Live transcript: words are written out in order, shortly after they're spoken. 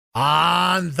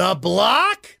On the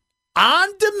block, on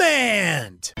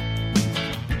demand.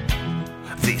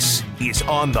 This is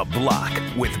On the Block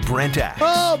with Brent Axe.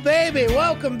 Oh, baby,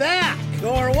 welcome back,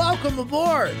 or welcome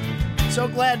aboard. So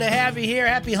glad to have you here.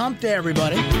 Happy hump day,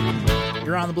 everybody.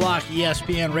 You're On the Block,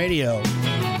 ESPN Radio.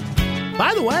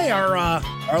 By the way,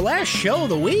 our last show of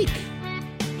the week,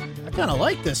 I kind of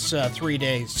like this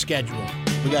 3-day schedule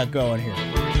we got going here.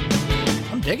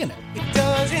 I'm digging it. It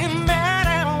doesn't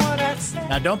matter what I say.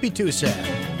 Now, don't be too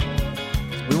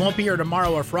sad. We won't be here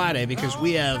tomorrow or Friday because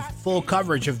we have full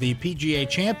coverage of the PGA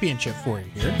Championship for you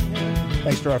here.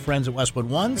 Thanks to our friends at Westwood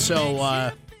One. So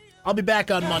I'll be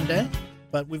back on Monday,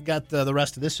 but we've got the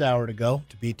rest of this hour to go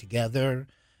to be together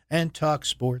and talk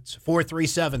sports.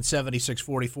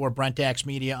 437-7644, Brent Axe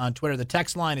Media on Twitter. The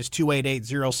text line is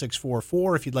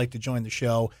 288-0644 if you'd like to join the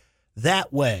show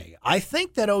that way. I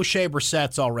think that Oshae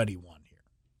Brissett's already won here.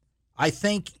 I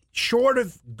think short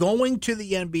of going to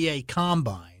the NBA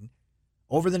Combine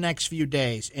over the next few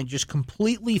days and just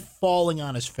completely falling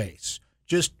on his face,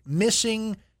 just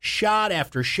missing shot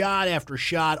after shot after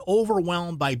shot,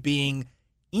 overwhelmed by being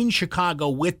in Chicago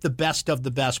with the best of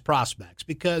the best prospects.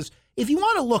 Because if you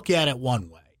want to look at it one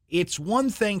way, it's one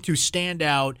thing to stand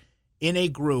out in a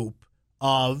group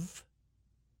of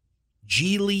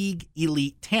G League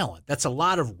elite talent. That's a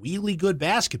lot of really good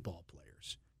basketball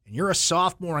players. And you're a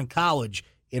sophomore in college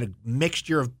in a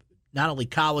mixture of not only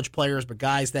college players, but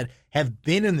guys that have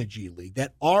been in the G League,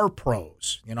 that are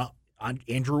pros. You know,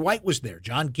 Andrew White was there.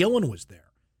 John Gillen was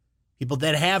there. People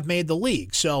that have made the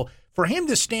league. So for him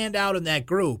to stand out in that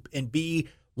group and be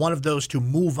one of those to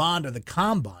move on to the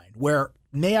Combine, where,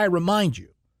 may I remind you,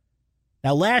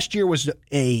 now last year was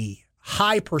a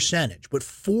high percentage, but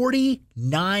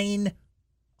 49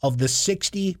 of the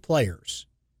 60 players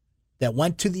that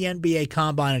went to the NBA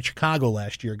Combine in Chicago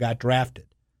last year got drafted.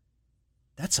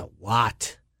 That's a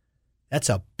lot. That's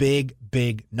a big,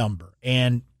 big number.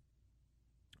 And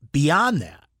beyond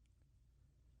that,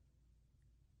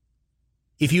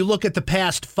 if you look at the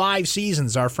past 5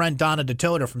 seasons, our friend Donna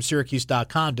DeToda from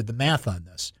Syracuse.com did the math on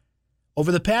this.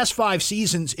 Over the past 5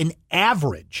 seasons, an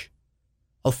average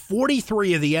of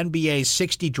 43 of the NBA's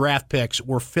 60 draft picks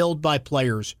were filled by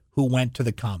players who went to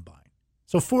the Combine.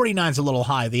 So 49 is a little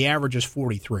high. The average is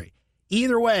 43.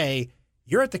 Either way,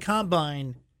 you're at the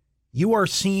Combine, you are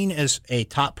seen as a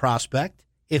top prospect.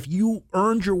 If you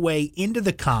earned your way into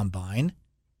the Combine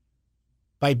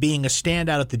by being a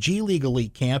standout at the G League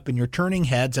Elite Camp and you're turning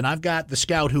heads, and I've got the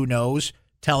scout who knows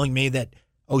telling me that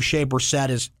Oshae Brissett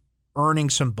is earning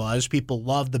some buzz. People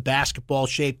love the basketball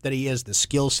shape that he is, the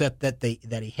skill set that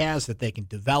he has that they can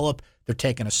develop. They're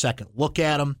taking a second look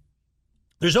at him.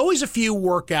 There's always a few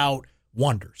workout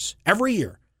wonders every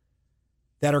year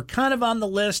that are kind of on the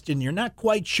list and you're not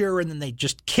quite sure, and then they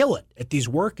just kill it at these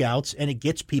workouts, and it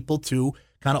gets people to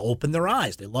kind of open their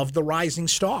eyes. They love the rising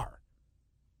star.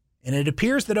 And it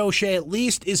appears that Oshae at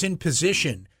least is in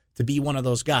position to be one of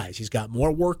those guys. He's got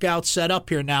more workouts set up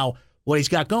here now. What he's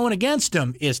got going against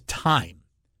him is time,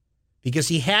 because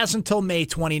he has until May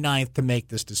 29th to make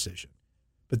this decision.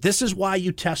 But this is why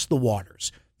you test the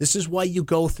waters. This is why you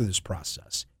go through this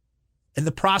process. And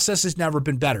the process has never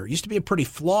been better. It used to be a pretty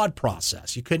flawed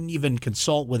process. You couldn't even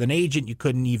consult with an agent. You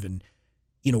couldn't even,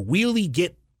 really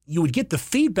you would get the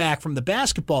feedback from the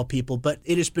basketball people, but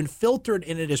it has been filtered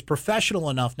and it is professional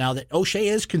enough now that Oshae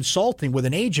is consulting with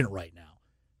an agent right now.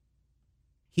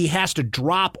 He has to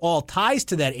drop all ties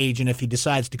to that agent if he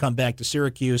decides to come back to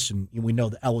Syracuse, and we know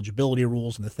the eligibility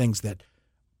rules and the things that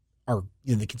are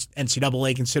the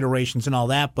NCAA considerations and all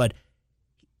that, but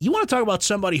you want to talk about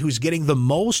somebody who's getting the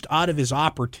most out of his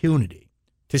opportunity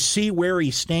to see where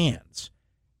he stands.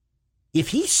 If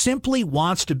he simply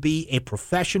wants to be a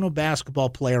professional basketball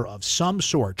player of some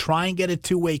sort, try and get a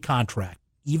 2-way contract,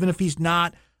 even if he's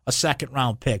not a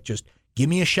second-round pick, just give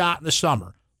me a shot in the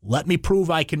summer. Let me prove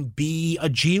I can be a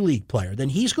G League player. Then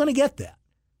he's going to get that.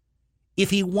 If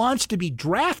he wants to be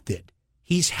drafted,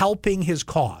 he's helping his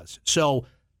cause. So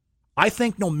I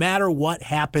think no matter what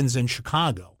happens in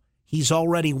Chicago, he's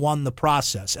already won the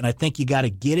process, and I think you got to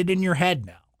get it in your head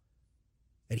now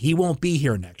that he won't be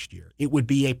here next year. It would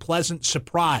be a pleasant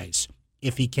surprise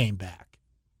if he came back.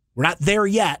 We're not there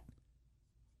yet,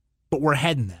 but we're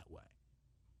heading that way.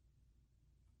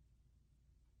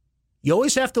 You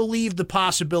always have to leave the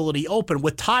possibility open.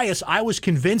 With Tyus, I was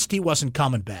convinced he wasn't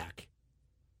coming back.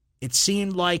 It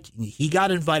seemed like he got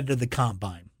invited to the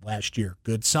Combine last year.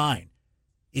 Good sign.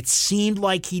 It seemed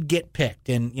like he'd get picked,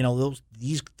 and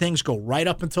these things go right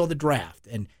up until the draft,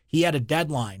 and he had a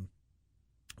deadline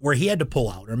where he had to pull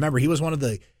out. Remember, he was one of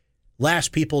the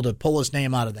last people to pull his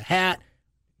name out of the hat.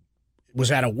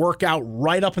 was at a workout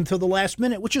right up until the last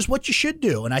minute, which is what you should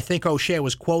do. And I think Oshae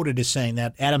was quoted as saying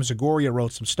that. Adam Zagoria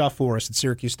wrote some stuff for us at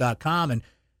Syracuse.com, and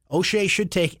Oshae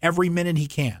should take every minute he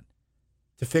can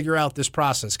to figure out this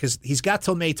process because he's got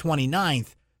till May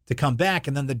 29th to come back,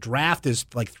 and then the draft is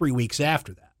like 3 weeks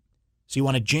after that. So you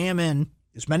want to jam in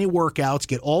as many workouts,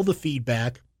 get all the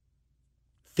feedback,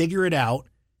 figure it out.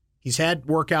 He's had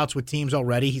workouts with teams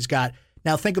already.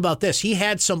 Now think about this. He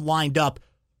had some lined up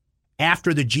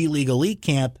after the G League Elite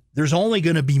Camp. There's only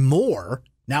going to be more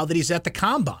now that he's at the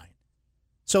Combine.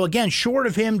 So again, short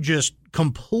of him just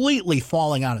completely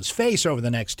falling on his face over the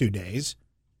next 2 days,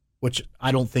 which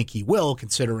I don't think he will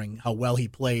considering how well he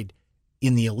played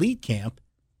in the Elite Camp,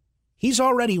 he's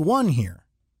already won here.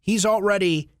 He's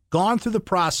already gone through the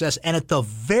process, and at the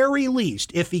very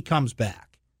least, if he comes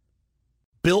back,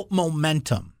 built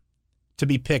momentum to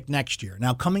be picked next year.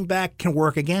 Now, coming back can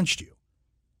work against you.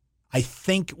 I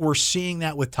think we're seeing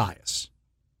that with Tyus.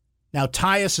 Now,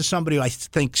 Tyus is somebody who I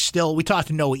think still, we talked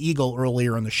to Noah Eagle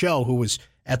earlier on the show, who was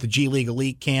at the G League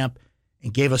Elite Camp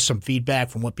and gave us some feedback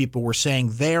from what people were saying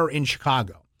there in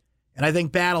Chicago. And I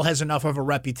think Battle has enough of a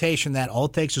reputation that all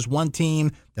it takes is one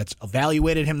team that's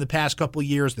evaluated him the past couple of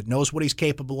years, that knows what he's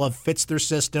capable of, fits their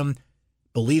system,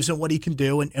 believes in what he can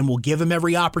do, and will give him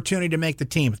every opportunity to make the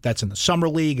team, if that's in the Summer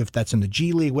League, if that's in the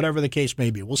G League, whatever the case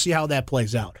may be. We'll see how that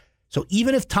plays out. So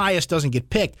even if Tyus doesn't get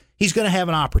picked, he's going to have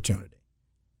an opportunity.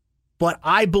 But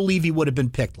I believe he would have been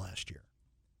picked last year.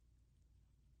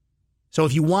 So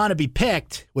if you want to be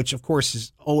picked, which of course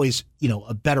is always,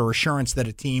 a better assurance that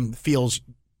a team feels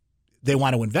they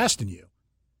want to invest in you,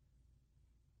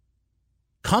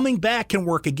 coming back can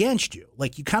work against you.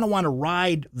 Like, you kind of want to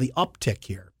ride the uptick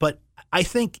here. But I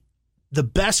think the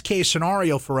best case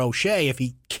scenario for Oshae, if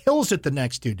he kills it the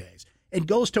next 2 days and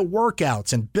goes to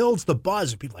workouts and builds the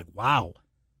buzz, and people are like, wow,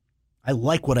 I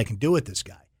like what I can do with this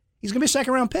guy, he's going to be a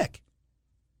second-round pick.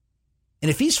 And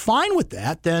if he's fine with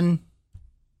that, then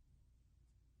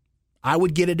I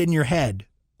would get it in your head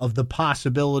of the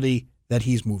possibility that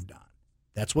he's moved on.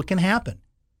 That's what can happen.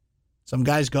 Some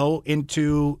guys go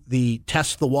into the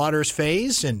test the waters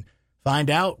phase and find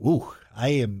out, ooh, I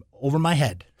am over my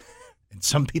head. And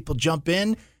some people jump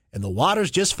in and the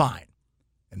water's just fine.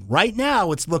 And right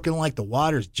now it's looking like the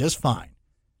water's just fine.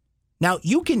 Now,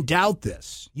 you can doubt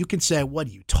this. You can say, what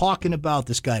are you talking about?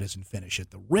 This guy doesn't finish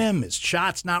at the rim. His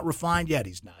shot's not refined yet.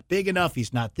 He's not big enough.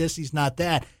 He's not this. He's not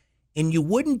that. And you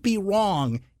wouldn't be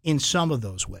wrong in some of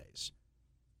those ways.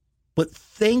 But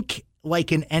think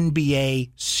like an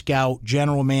NBA scout,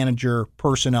 general manager,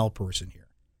 personnel person here.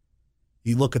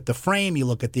 You look at the frame, you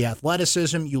look at the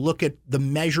athleticism, you look at the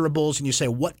measurables, and you say,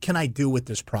 what can I do with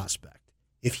this prospect?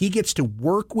 If he gets to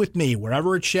work with me,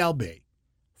 wherever it shall be,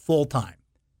 full time,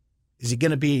 is he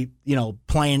going to be,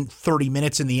 playing 30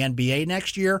 minutes in the NBA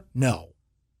next year? No,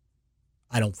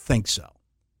 I don't think so.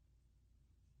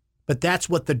 But that's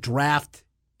what the draft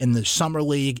and the Summer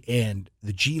League and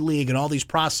the G League and all these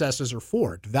processes are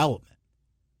for, development.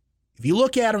 If you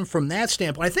look at him from that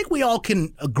standpoint, I think we all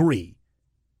can agree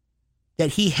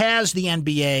that he has the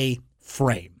NBA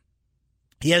frame.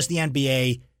 He has the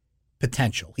NBA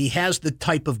potential. He has the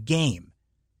type of game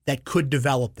that could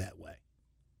develop that way.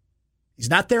 He's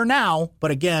not there now,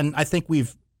 but again, I think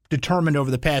we've determined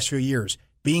over the past few years,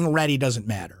 being ready doesn't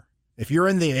matter. If you're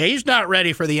he's not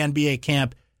ready for the NBA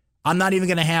camp, I'm not even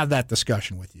going to have that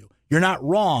discussion with you. You're not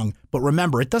wrong, but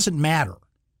remember, it doesn't matter.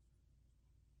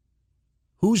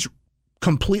 Who's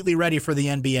completely ready for the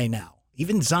NBA now?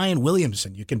 Even Zion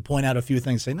Williamson, you can point out a few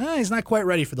things, say, no, he's not quite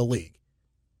ready for the league.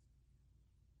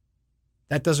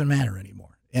 That doesn't matter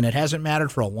anymore, and it hasn't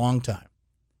mattered for a long time.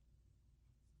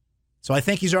 So I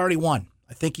think he's already won.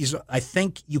 I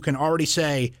think you can already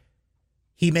say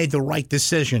he made the right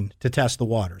decision to test the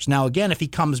waters. Now, again, if he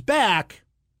comes back,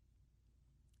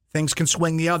 things can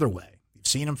swing the other way. You've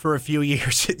seen him for a few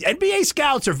years. NBA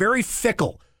scouts are very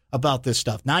fickle about this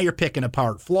stuff. Now you're picking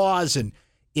apart flaws, and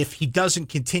if he doesn't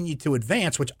continue to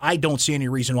advance, which I don't see any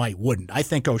reason why he wouldn't, I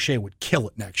think Oshae would kill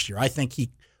it next year. I think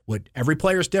he would. Every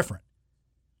player's different.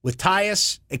 With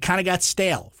Tyus, it kind of got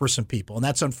stale for some people, and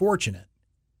that's unfortunate.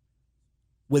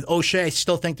 With Oshae, I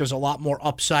still think there's a lot more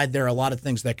upside there, a lot of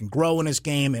things that can grow in his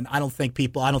game, and I don't think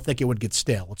it would get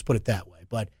stale. Let's put it that way.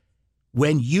 But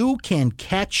when you can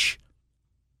catch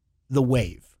the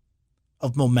wave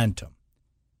of momentum,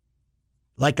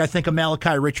 like I think a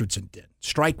Malachi Richardson did,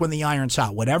 strike when the iron's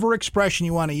hot, whatever expression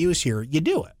you want to use here, you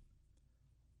do it.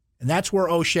 And that's where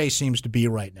Oshae seems to be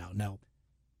right now. Now,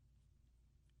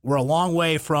 we're a long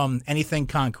way from anything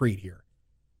concrete here,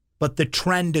 but the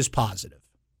trend is positive.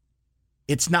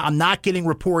 I'm not getting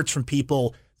reports from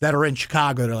people that are in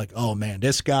Chicago that are like, oh man,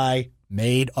 this guy,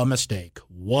 made a mistake.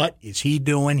 What is he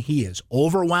doing? He is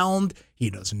overwhelmed. He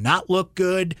does not look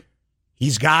good.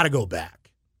 He's got to go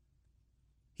back.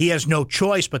 He has no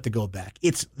choice but to go back.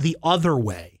 It's the other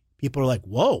way. People are like,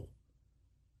 whoa.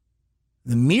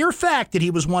 The mere fact that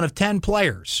he was one of 10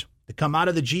 players to come out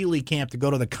of the G League camp to go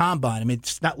to the Combine, I mean,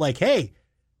 it's not like, hey,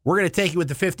 we're going to take you with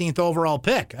the 15th overall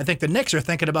pick. I think the Knicks are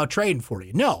thinking about trading for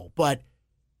you. No, but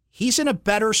he's in a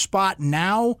better spot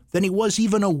now than he was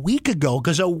even a week ago,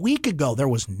 because a week ago there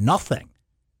was nothing.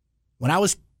 When I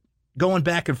was going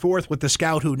back and forth with the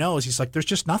scout who knows, he's like, there's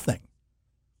just nothing.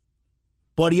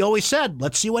 But he always said,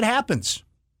 let's see what happens.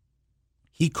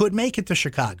 He could make it to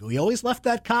Chicago. He always left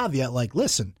that caveat like,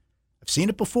 listen, I've seen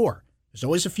it before. There's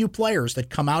always a few players that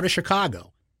come out of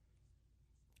Chicago,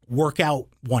 work out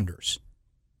wonders.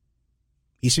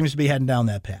 He seems to be heading down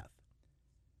that path.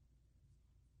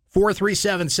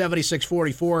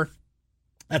 437-7644.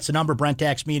 That's the number. Brent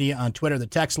Axe Media on Twitter. The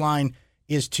text line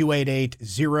is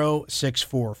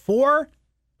 288-0644.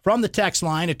 From the text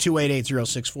line at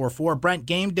 288-0644, Brent,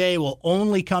 game day will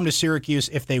only come to Syracuse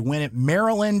if they win at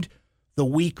Maryland the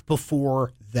week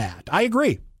before that. I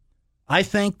agree. I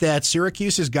think that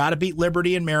Syracuse has got to beat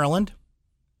Liberty in Maryland,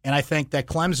 and I think that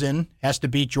Clemson has to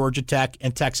beat Georgia Tech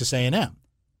and Texas A&M.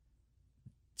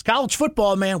 It's college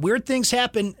football, man. Weird things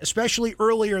happen, especially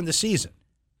earlier in the season.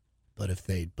 But if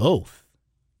they both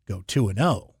go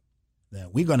 2-0, then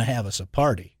we're going to have us a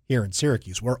party here in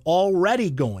Syracuse. We're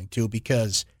already going to,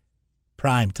 because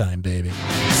prime time, baby.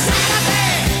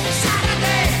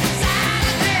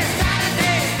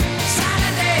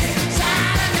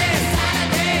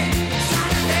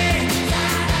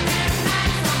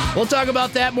 We'll talk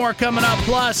about that more coming up.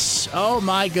 Plus, oh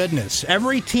my goodness,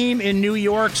 every team in New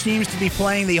York seems to be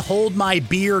playing the Hold My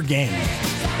Beer game.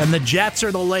 And the Jets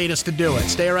are the latest to do it.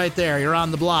 Stay right there. You're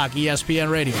on the block,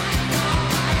 ESPN Radio.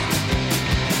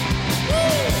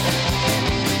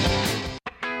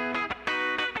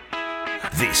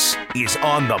 This is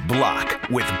On the Block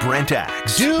with Brent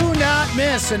Axe. Do not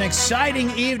miss an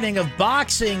exciting evening of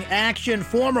boxing action.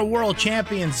 Former world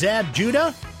champion Zab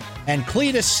Judah and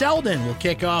Cletus Selden will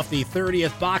kick off the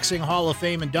 30th Boxing Hall of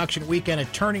Fame induction weekend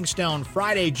at Turning Stone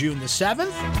Friday, June the 7th.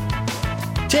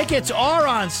 Tickets are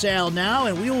on sale now,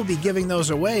 and we will be giving those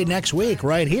away next week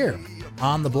right here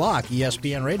on the block,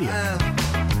 ESPN Radio.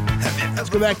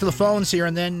 Let's go back to the phones here,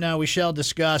 and then we shall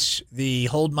discuss the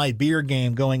Hold My Beer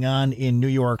game going on in New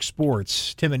York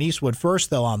sports. Tim and Eastwood first,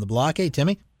 though, on the block. Hey,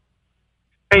 Timmy.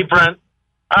 Hey, Brent.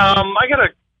 I got a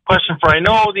question for you. I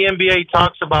know the NBA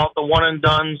talks about the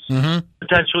one-and-dones,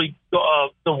 potentially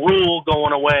the rule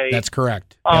going away. That's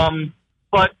correct.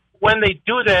 But when they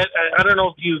do that, I don't know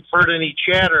if you've heard any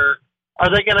chatter, are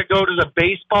they going to go to the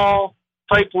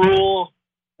baseball-type rule,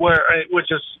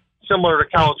 which is similar to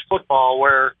college football,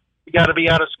 where you got to be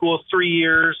out of school 3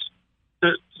 years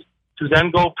to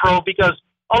then go pro? Because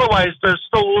otherwise there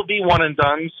still will be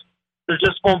one-and-dones. There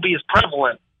just won't be as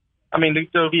prevalent. I mean,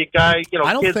 there'll be a guy,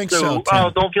 I don't kids think who so,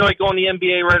 don't feel like going to the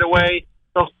NBA right away.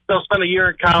 They'll spend a year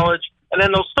in college, and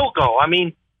then they'll still go. I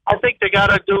mean, I think they got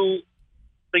to do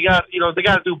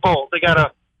both. They got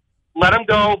to let them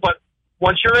go, but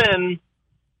once you're in,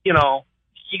 you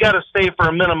got to stay for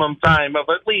a minimum time of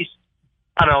at least,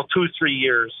 2-3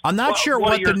 years. I'm not sure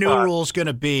what the new thoughts? rule is going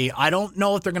to be. I don't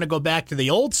know if they're going to go back to the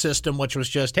old system, which was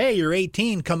just, hey, you're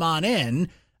 18, come on in.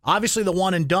 Obviously, the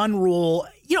one-and-done rule,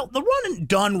 the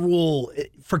one-and-done rule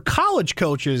for college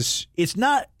coaches, it's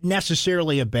not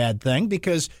necessarily a bad thing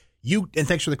because and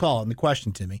thanks for the call and the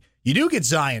question, Timmy, you do get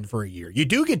Zion for a year. You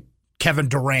do get Kevin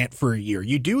Durant for a year.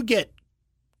 You do get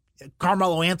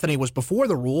Carmelo Anthony was before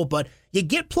the rule, but you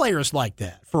get players like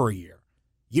that for a year.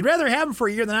 You'd rather have them for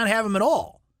a year than not have them at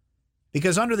all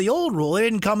because under the old rule, it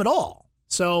didn't come at all.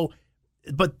 So,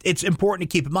 but it's important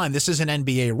to keep in mind, this is an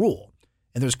NBA rule.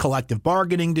 And there's collective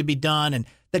bargaining to be done. And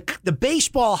the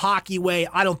baseball, hockey way,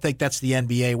 I don't think that's the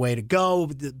NBA way to go.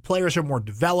 The players are more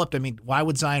developed. I mean, why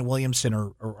would Zion Williamson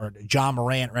or John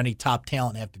Morant or any top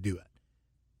talent have to do it?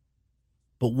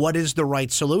 But what is the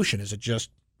right solution? Is it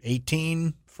just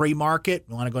 18, free market?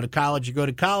 You want to go to college, you go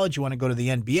to college. You want to go to the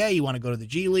NBA, you want to go to the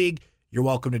G League, you're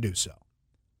welcome to do so.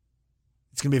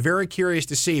 It's going to be very curious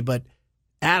to see. But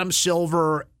Adam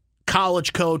Silver,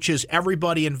 college coaches,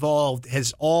 everybody involved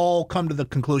has all come to the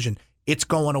conclusion it's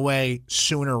going away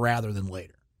sooner rather than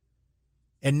later.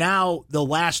 And now the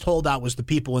last holdout was the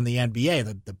people in the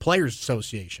NBA, the Players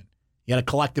Association. You got to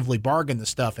collectively bargain the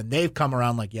stuff, and they've come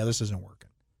around like, yeah, this isn't working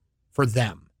for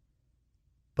them.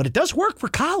 But it does work for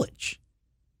college,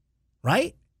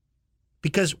 right?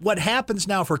 Because what happens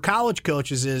now for college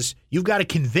coaches is you've got to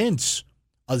convince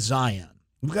a Zion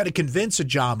You've got to convince a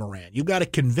John Moran. You've got to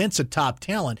convince a top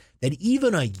talent that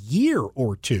even a year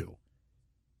or two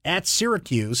at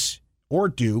Syracuse or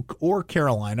Duke or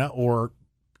Carolina or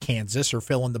Kansas or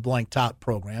fill-in-the-blank top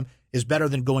program is better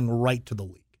than going right to the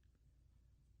league.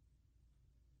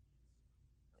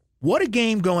 What a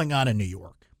game going on in New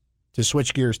York, to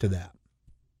switch gears to that.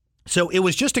 So it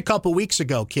was just a couple weeks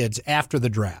ago, kids, after the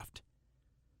draft,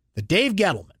 that Dave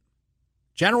Gettleman,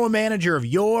 general manager of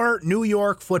your New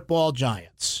York Football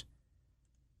Giants,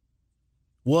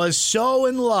 was so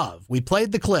in love. We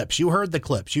played the clips. You heard the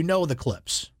clips. You know the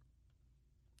clips.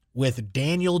 With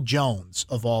Daniel Jones,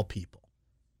 of all people.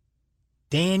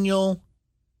 Daniel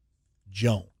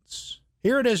Jones.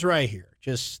 Here it is right here.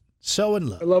 Just so in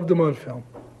love. I loved him on film.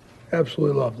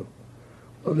 Absolutely loved him.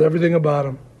 Loved everything about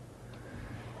him.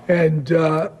 And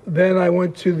then I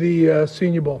went to the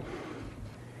Senior Bowl.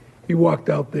 He walked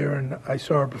out there, and I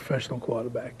saw a professional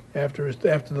quarterback. After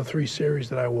the 3 series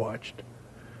that I watched,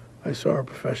 I saw a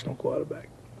professional quarterback.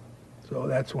 So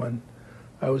that's when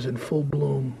I was in full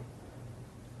bloom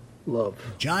love.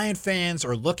 Giant fans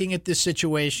are looking at this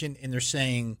situation, and they're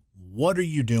saying, what are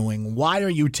you doing? Why are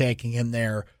you taking him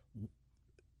there?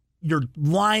 You're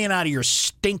lying out of your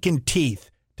stinking teeth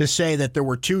to say that there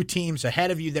were 2 teams ahead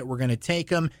of you that were going to take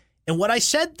him. And what I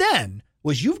said then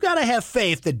was you've got to have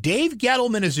faith that Dave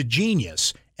Gettleman is a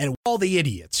genius and all the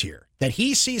idiots here, that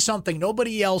he sees something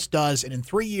nobody else does, and in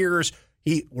 3 years,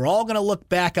 we're all going to look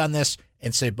back on this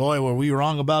and say, boy, were we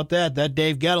wrong about that? That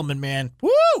Dave Gettleman, man,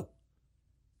 woo!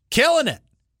 Killing it.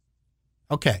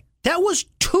 Okay, that was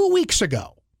 2 weeks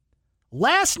ago.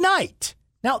 Last night,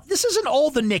 now this isn't all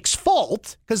the Knicks'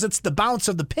 fault because it's the bounce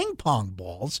of the ping pong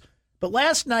balls, but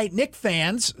last night, Knick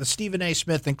fans, Stephen A.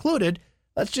 Smith included,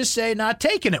 let's just say not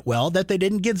taking it well that they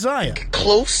didn't get Zion.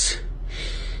 Close.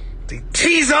 They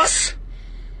tease us.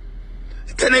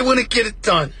 Then they wouldn't get it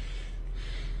done.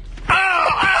 Ow!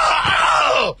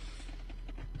 Ow!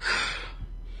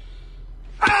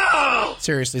 Ow! Ow!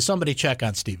 Seriously, somebody check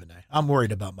on Stephen A. I'm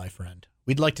worried about my friend.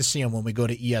 We'd like to see him when we go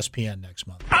to ESPN next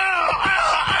month. Ow!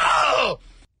 Ow! Ow!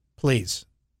 Please,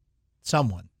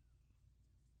 someone.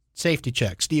 Safety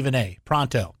check, Stephen A.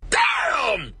 Pronto.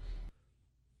 Damn!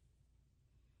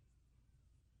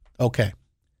 Okay.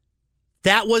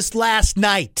 That was last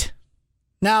night.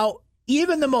 Now,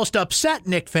 even the most upset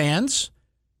Knick fans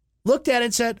looked at it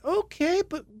and said, okay,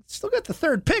 but still got the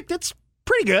 3rd pick. That's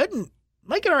pretty good. And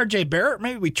like an R.J. Barrett,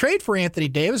 maybe we trade for Anthony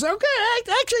Davis. Okay,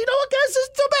 actually, you know what, guys? This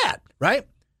isn't so bad, right?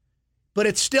 But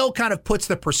it still kind of puts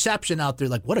the perception out there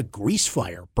like, what a grease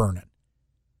fire burning.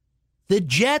 The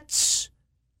Jets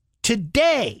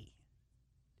today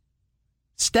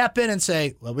step in and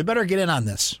say, well, we better get in on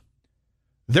this.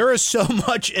 There is so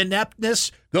much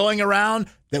ineptness going around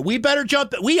that we better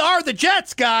jump. We are the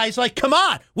Jets, guys. Like, come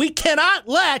on. We cannot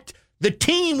let the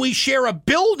team we share a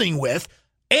building with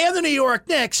and the New York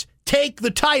Knicks take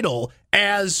the title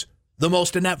as the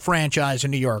most inept franchise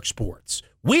in New York sports.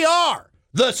 We are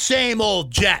the same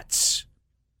old Jets.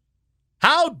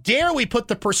 How dare we put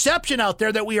the perception out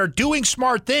there that we are doing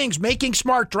smart things, making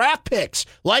smart draft picks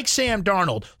like Sam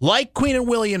Darnold, like Queenan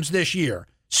Williams this year,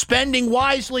 spending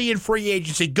wisely in free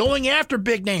agency, going after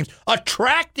big names,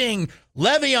 attracting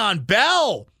Le'Veon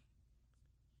Bell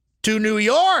to New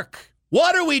York.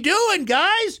 What are we doing,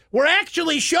 guys? We're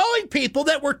actually showing people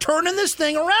that we're turning this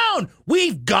thing around.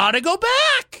 We've got to go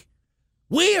back.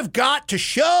 We have got to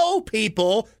show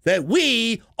people that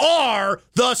we are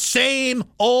the same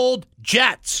old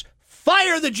Jets.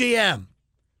 Fire the GM.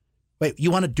 Wait, you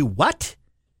want to do what?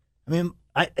 I mean,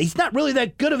 he's not really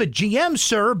that good of a GM,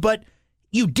 sir, but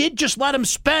you did just let him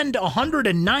spend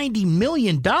 $190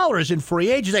 million in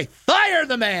free agency. Fire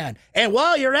the man. And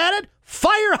while you're at it,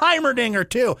 fire Heimerdinger,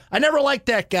 too. I never liked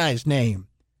that guy's name.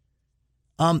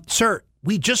 Sir,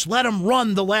 we just let him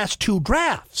run the last 2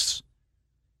 drafts.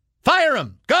 Fire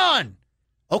him. Gone.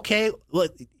 Okay,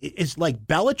 is like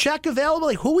Belichick available?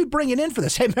 Like, who are we bringing in for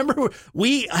this? Hey, remember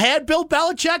we had Bill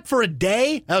Belichick for a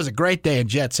day? That was a great day in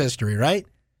Jets history, right?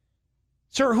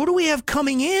 Sir, who do we have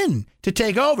coming in to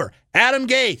take over? Adam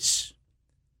Gase.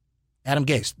 Adam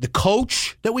Gase, the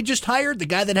coach that we just hired, the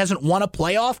guy that hasn't won a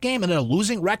playoff game and a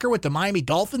losing record with the Miami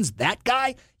Dolphins, that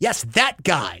guy? Yes, that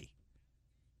guy.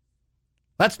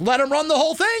 Let's let him run the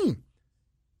whole thing.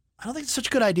 I don't think it's such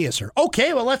a good idea, sir.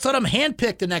 Okay, well, let's let him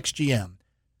handpick the next GM.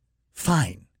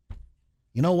 Fine.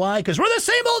 You know why? Because we're the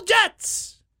same old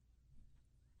Jets.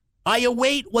 I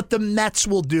await what the Mets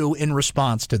will do in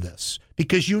response to this.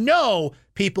 Because you know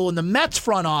people in the Mets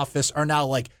front office are now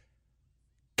like,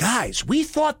 guys, we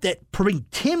thought that putting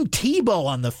Tim Tebow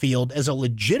on the field as a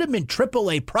legitimate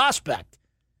AAA prospect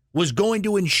was going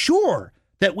to ensure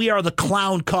that we are the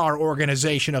clown car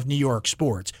organization of New York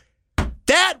sports.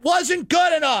 That wasn't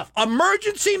good enough.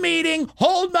 Emergency meeting,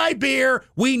 hold my beer.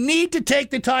 We need to take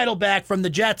the title back from the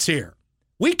Jets here.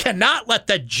 We cannot let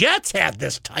the Jets have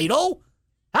this title.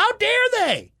 How dare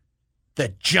they?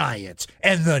 The Giants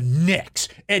and the Knicks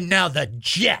and now the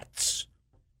Jets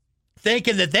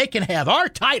thinking that they can have our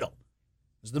title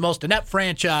as the most inept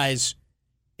franchise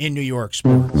in New York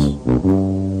sports.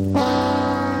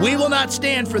 We will not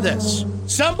stand for this.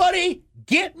 Somebody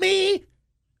get me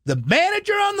the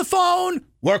manager on the phone.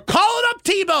 We're calling up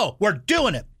Tebow. We're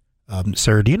doing it.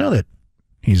 Sir, do you know that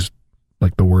he's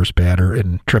like the worst batter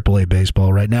in AAA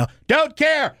baseball right now? Don't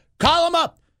care. Call him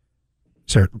up.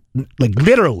 Sir, like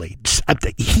literally,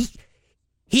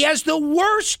 He has the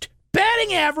worst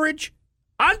batting average,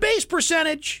 on-base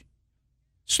percentage,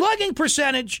 slugging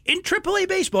percentage in AAA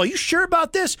baseball. You sure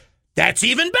about this? That's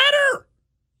even better.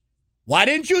 Why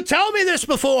didn't you tell me this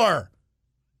before?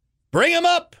 Bring him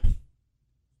up.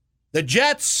 The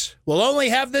Jets will only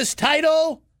have this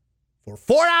title for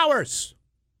 4 hours.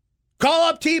 Call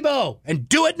up Tebow and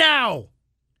do it now.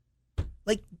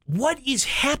 Like, what is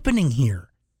happening here?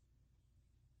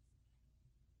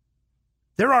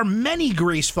 There are many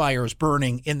grease fires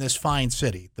burning in this fine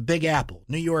city, the Big Apple,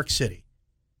 New York City.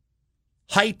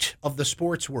 Height of the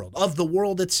sports world, of the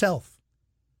world itself.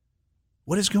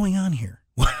 What is going on here?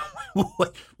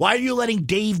 Why are you letting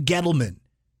Dave Gettleman?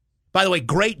 By the way,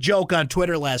 great joke on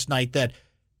Twitter last night that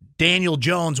Daniel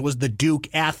Jones was the Duke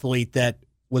athlete that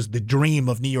was the dream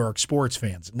of New York sports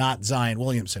fans, not Zion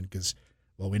Williamson, because,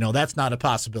 well, we know that's not a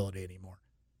possibility anymore.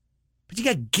 But you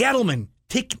got Gettleman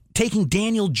taking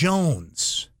Daniel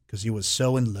Jones because he was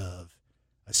so in love.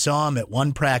 I saw him at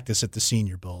one practice at the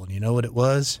Senior Bowl, and you know what it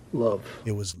was? Love.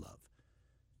 It was love.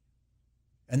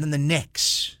 And then the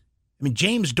Knicks. I mean,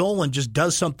 James Dolan just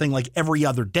does something like every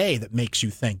other day that makes you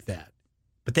think that.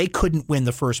 But they couldn't win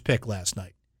the first pick last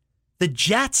night. The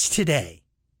Jets today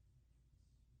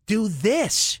do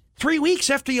this 3 weeks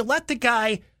after you let the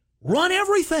guy run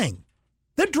everything.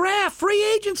 The draft, free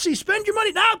agency, spend your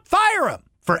money. Now fire him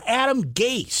for Adam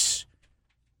Gase.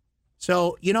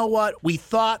 So, you know what? We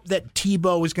thought that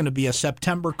Tebow was going to be a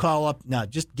September call-up. No,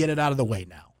 just get it out of the way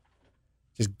now.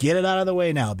 Just get it out of the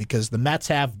way now because the Mets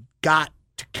have got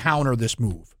to counter this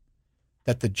move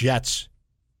that the Jets,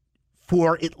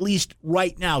 for at least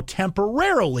right now,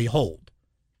 temporarily hold.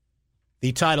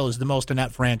 The title is the most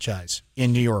inept franchise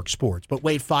in New York sports. But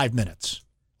wait 5 minutes,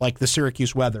 like the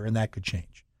Syracuse weather, and that could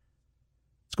change.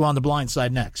 Let's go on the blind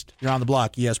side next. You're on the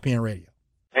block, ESPN Radio.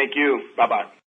 Thank you. Bye-bye.